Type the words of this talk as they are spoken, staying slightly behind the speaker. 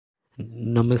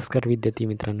नमस्कार विद्यार्थी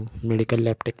मित्रांनो, मेडिकल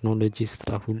लॅब टेक्नॉलॉजिस्ट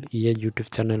राहुल या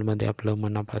यूट्यूब चॅनलमध्ये आपलं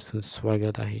मनापासून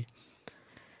स्वागत आहे.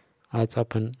 आज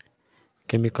आपण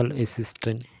केमिकल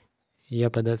असिस्टंट या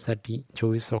पदासाठी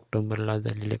 24 ऑक्टोबरला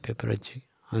झालेल्या पेपरचे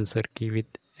आन्सर की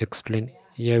विथ एक्सप्लेन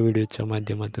या व्हिडिओच्या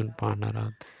माध्यमातून पाहणार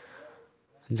आहात.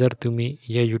 जर तुम्ही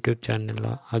या यूट्यूब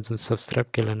चॅनलला अजून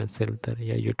सबस्क्राईब केलं नसेल तर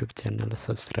या यूट्यूब चॅनलला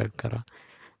सबस्क्राईब करा,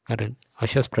 कारण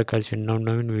अशाच प्रकारचे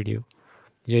नवनवीन व्हिडिओ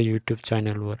या यूट्यूब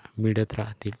चॅनलवर मिळत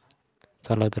राहतील.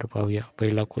 चला तर पाहूया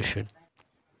पहिला question.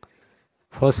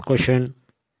 First question,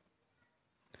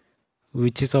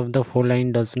 which is of the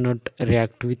following does not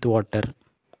react with water?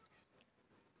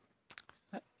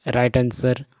 Right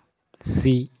answer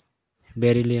C,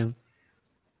 beryllium.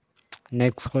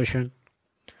 Next question,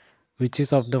 which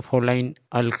is of the following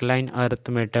alkaline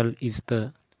earth metal is the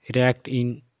react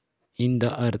in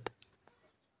the earth?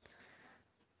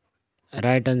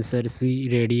 Right answer C,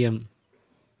 radium.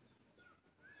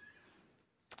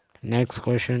 Next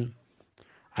question,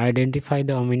 identify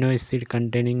the amino acid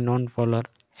containing non-polar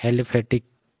aliphatic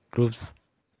groups.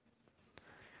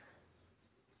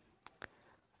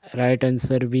 Right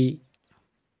answer B,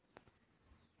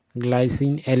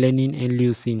 glycine, alanine and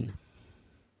leucine.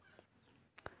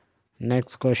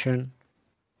 Next question,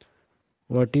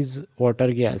 what is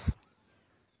water gas?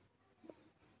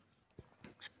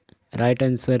 Right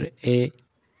answer A,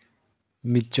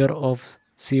 mixture of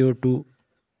CO2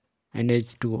 and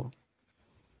H2O.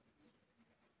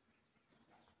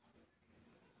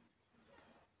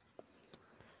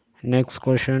 Next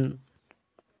question,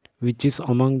 which is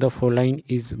among the following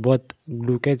is both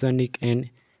glucogenic and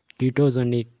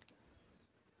ketogenic?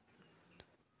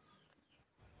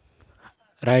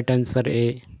 Right answer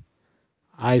A,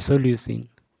 isoleucine.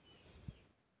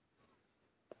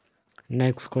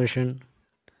 Next question,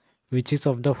 which is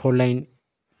of the following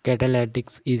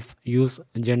catalytics is used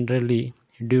generally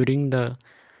during the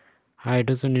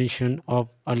hydrogenation of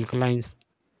alkynes?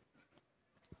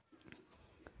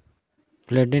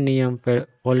 Platinum,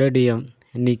 palladium,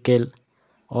 nickel,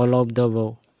 all of the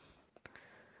above.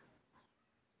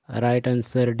 Right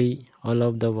answer D, all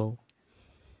of the above.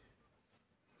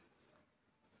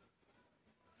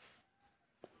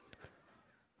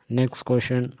 Next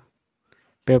question,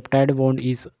 peptide bond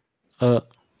is a.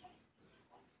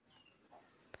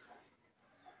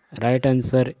 Right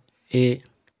answer A,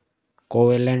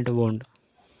 covalent bond.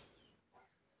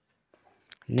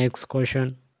 Next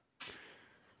question,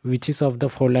 which is of the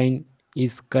following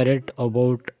is correct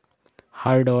about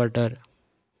hard water?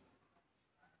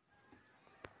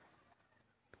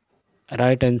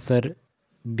 Right answer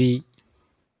B,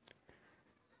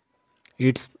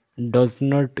 it does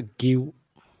not give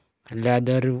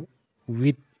lather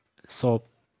with soap.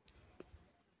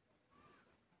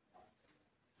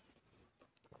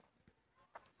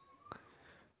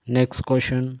 Next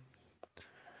question,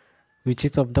 which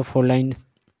is of the following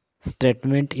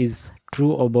statement is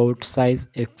true about size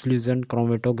exclusion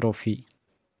chromatography?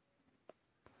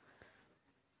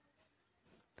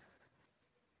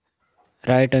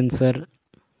 Right answer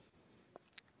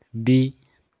B,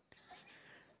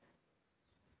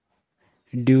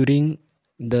 during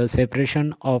the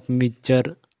separation of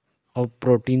mixture of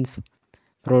proteins,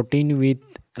 protein with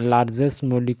largest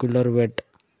molecular weight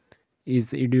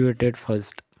is evaluated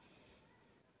first.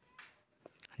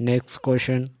 Next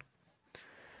question,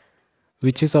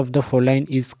 which is of the following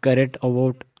is correct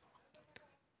about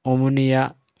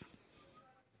ammonia?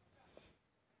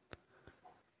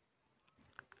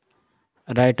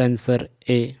 Right answer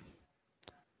A,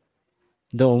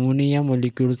 the ammonia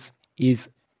molecules is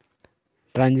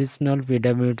transitional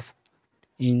pyramids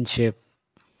in shape.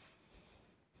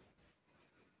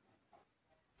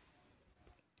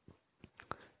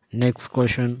 Next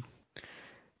question,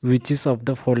 which is of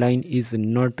the following is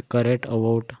not correct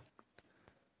about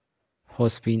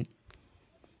phosphine?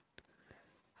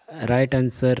 Right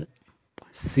answer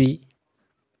C,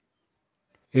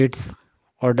 it's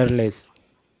odorless.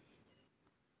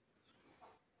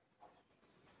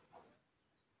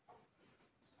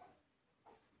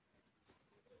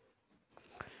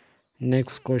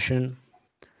 Next question,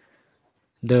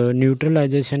 the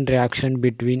neutralization reaction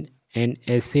between an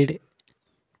acid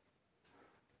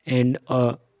and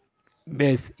a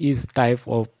base is type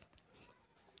of?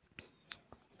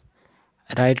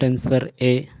 Right answer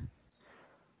A,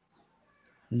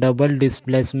 double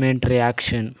displacement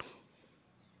reaction.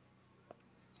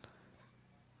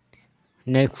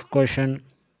 Next question,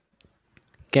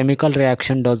 chemical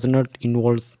reaction does not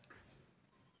involve?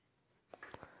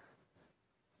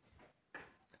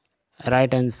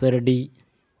 Right answer D,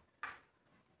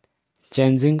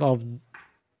 changing of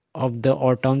the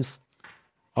atoms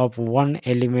of one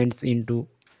element into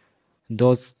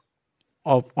those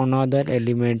of another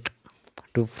element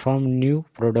to form new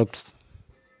products.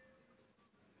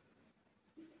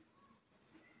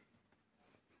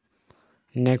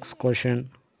 Next question.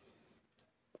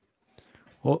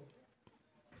 O-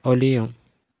 Oleum.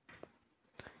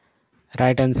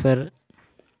 Right answer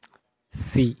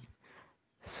C.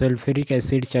 Sulfuric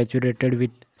acid saturated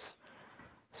with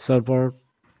sulfur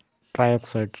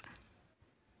trioxide.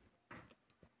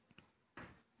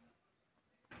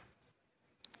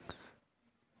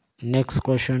 Next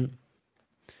question.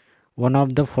 One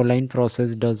of the following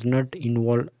process does not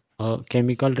involve a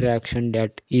chemical reaction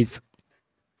that is.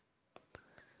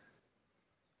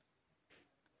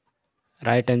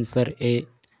 Right answer A.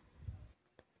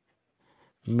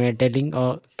 Metalling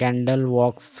a candle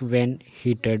wax when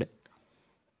heated.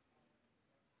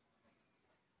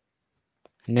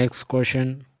 Next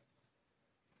question.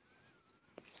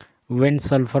 When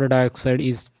sulfur dioxide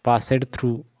is passed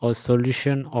through a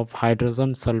solution of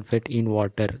hydrogen sulfate in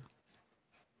water.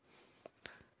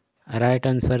 Right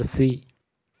answer C.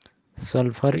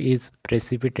 Sulfur is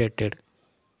precipitated.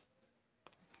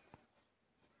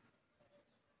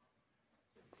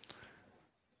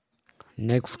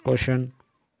 Next question.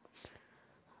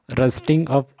 Rusting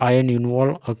of iron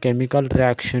involves a chemical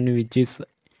reaction which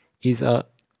is a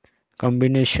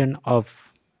combination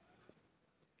of.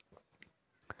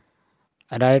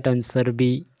 Right answer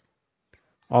B.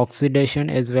 Oxidation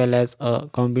as well as a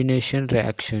combination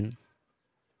reaction.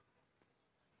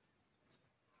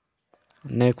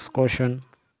 Next question.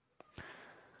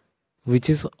 Which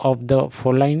is of the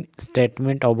following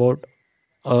statement about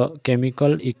a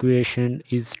chemical equation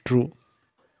is true?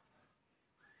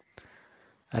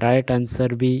 Right answer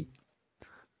B.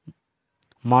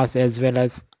 Mass as well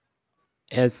as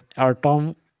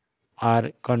atom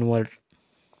are converted.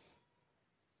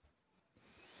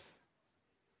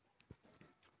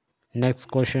 Next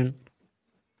question.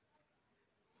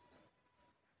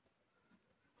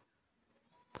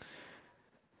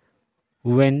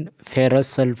 When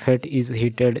ferrous sulfate is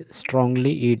heated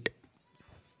strongly, it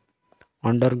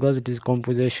undergoes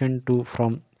decomposition to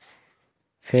from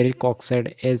ferric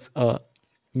oxide as a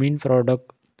mean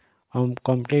product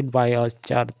complete by a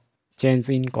change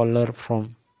in color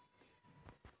from.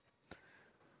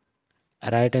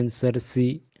 Right answer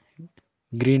C.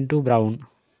 Green to brown.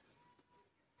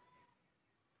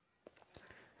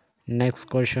 Next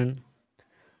question.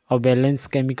 A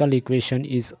balanced chemical equation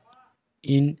is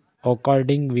in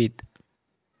according with.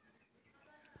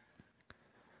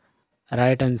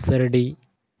 Right answer D.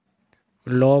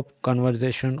 Law of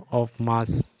conservation of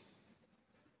mass.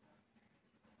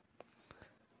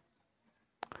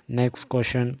 Next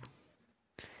question.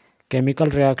 Chemical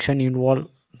reaction involve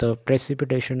the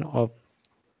precipitation of.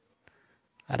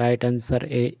 Right answer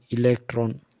A.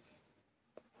 Electron.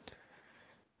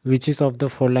 Which is of the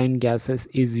following gases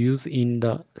is used in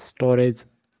the storage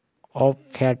of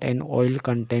fat and oil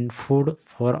content food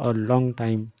for a long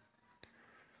time?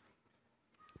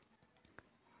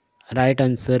 Right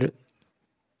answer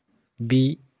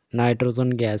B.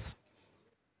 Nitrogen gas.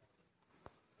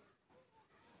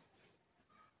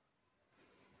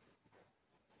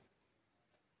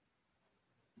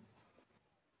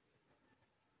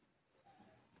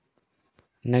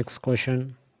 Next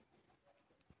question.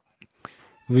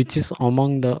 Which is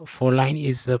among the following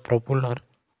is the propeller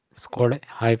squad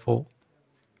hypo?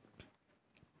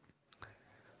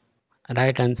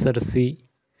 Right answer C.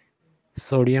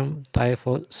 Sodium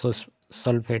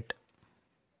thiosulfate.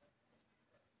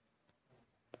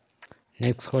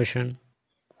 Next question.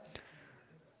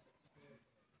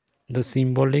 The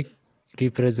symbolic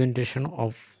representation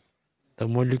of the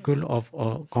molecule of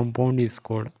a compound is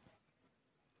called.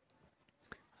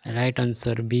 Right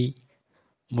answer B.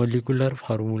 Molecular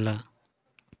formula.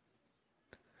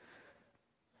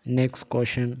 Next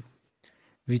question.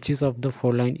 Which is of the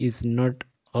following is not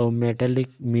a metallic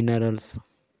minerals?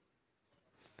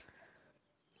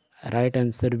 Right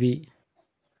answer B.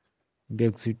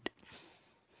 Bauxite.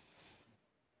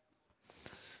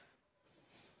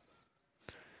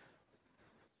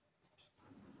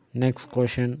 Next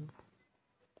question.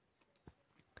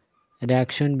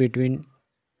 Reaction between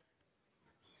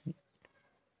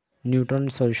neutron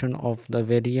solution of the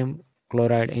barium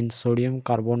chloride and sodium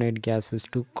carbonate gases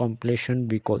to completion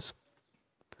because.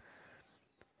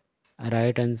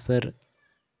 Right answer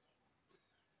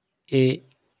A.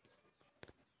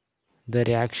 The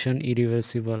reaction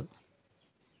irreversible.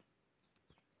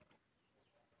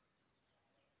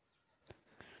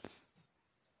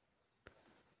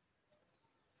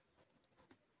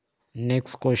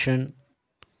 Next question.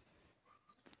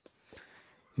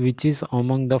 Which is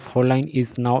among the following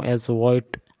is now as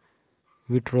white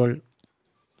vitriol?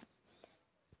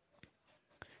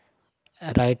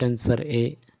 Right answer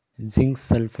A. Zinc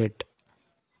sulfate.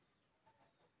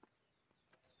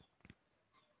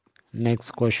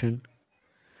 Next question.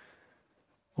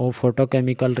 A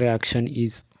photochemical reaction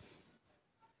is?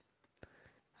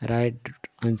 Right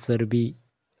answer B.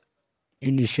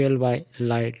 Initial by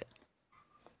light.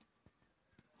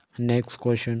 Next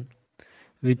question.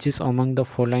 Which is among the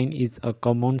following is a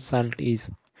common salt is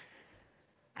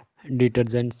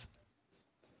detergents?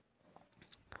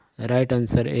 Right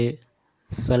answer A.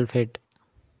 Sulfate.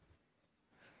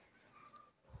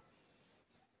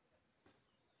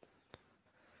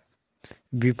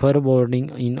 Before burning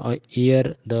in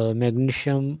air, the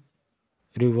magnesium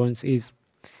ribbons is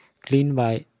cleaned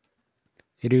by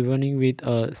removing with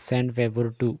a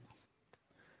sandpaper too.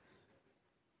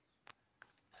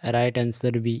 Right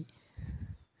answer B.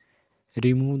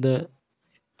 Remove the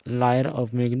layer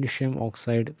of magnesium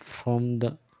oxide from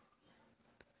the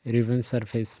ribbon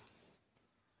surface.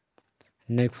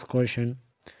 Next question.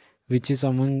 Which is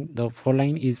among the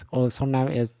following is also known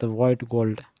as the white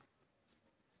gold?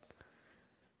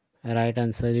 Right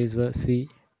answer is C.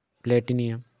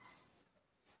 Platinum.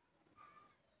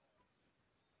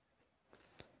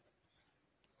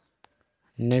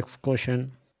 Next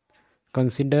question.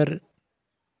 Consider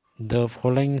the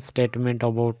following statement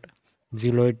about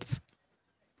zeolites.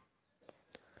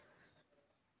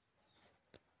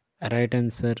 Right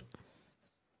answer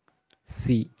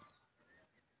C.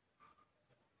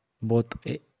 Both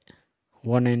A,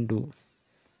 1 and 2.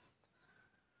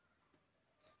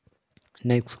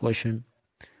 Next question.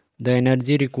 The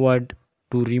energy required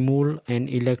to remove an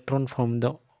electron from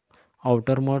the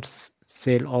outermost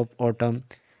shell of atom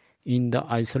in the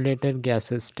isolated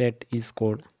gaseous state is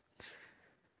called?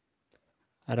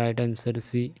 Right answer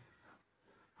C.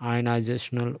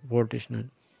 Ionization potential.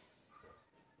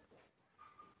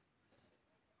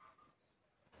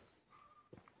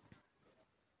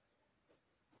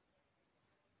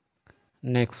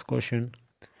 Next question.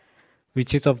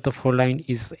 Which is of the following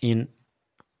is in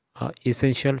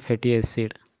essential fatty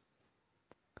acid?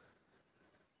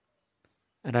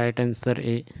 Right answer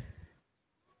A.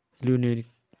 Lunaric.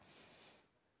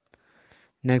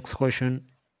 Next question.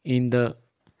 In the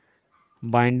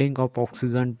binding of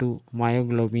oxygen to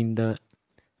myoglobin, the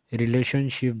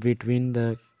relationship between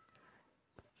the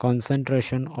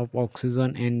concentration of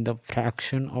oxygen and the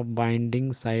fraction of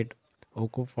binding site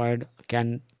occupied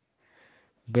can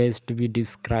best be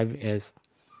described as?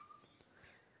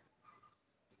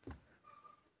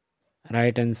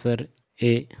 Right answer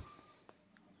A.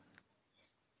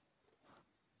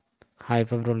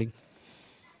 Hyperbolic.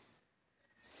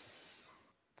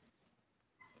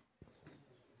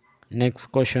 Next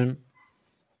question.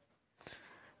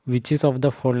 Which is of the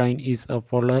following is a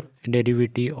polar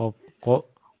derivative of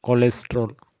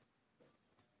cholesterol?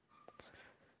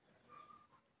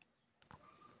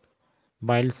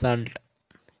 Bile salt.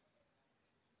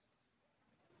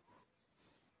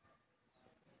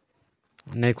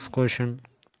 Next question.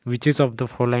 Which is of the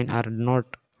following are not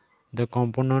the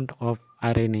component of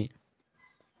RNA?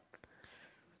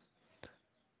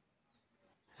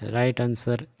 Right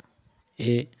answer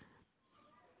A.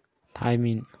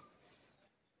 Thymine.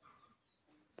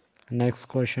 Next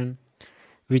question.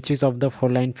 Which is of the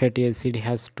following fatty acid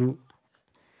has two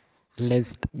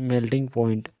least melting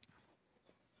point?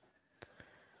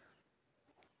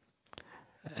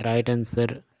 Right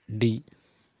answer D.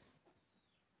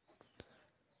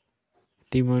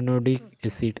 Timonidic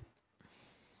acid.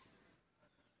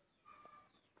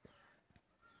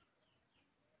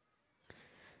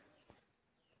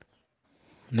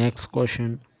 Next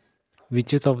question.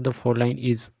 Which is of the following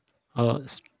is a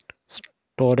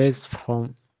storage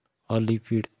from a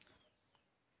lipid?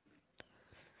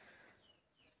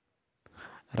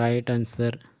 Right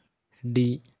answer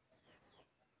D.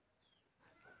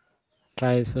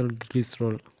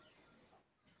 Triacylglycerol.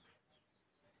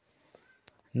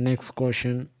 Next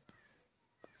question.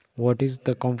 What is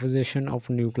the composition of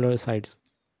nucleosides?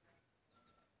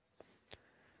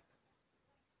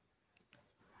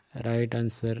 Right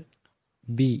answer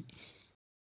B.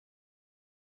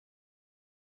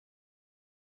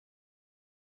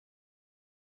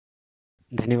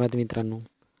 धन्यवाद मित्रांनो.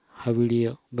 हा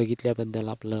video बघितल्याबद्दल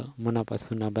आपलं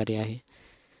मनापासून आभारी आहे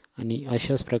आणि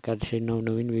अशाच प्रकारचे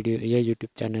नवनवीन व्हिडिओ या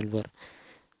यूट्यूब चॅनलवर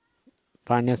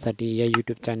पाहण्यासाठी या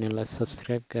यूट्यूब चॅनलला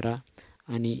सबस्क्राईब करा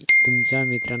आणि तुमच्या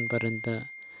मित्रांपर्यंत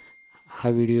हा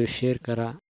व्हिडिओ शेअर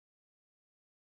करा.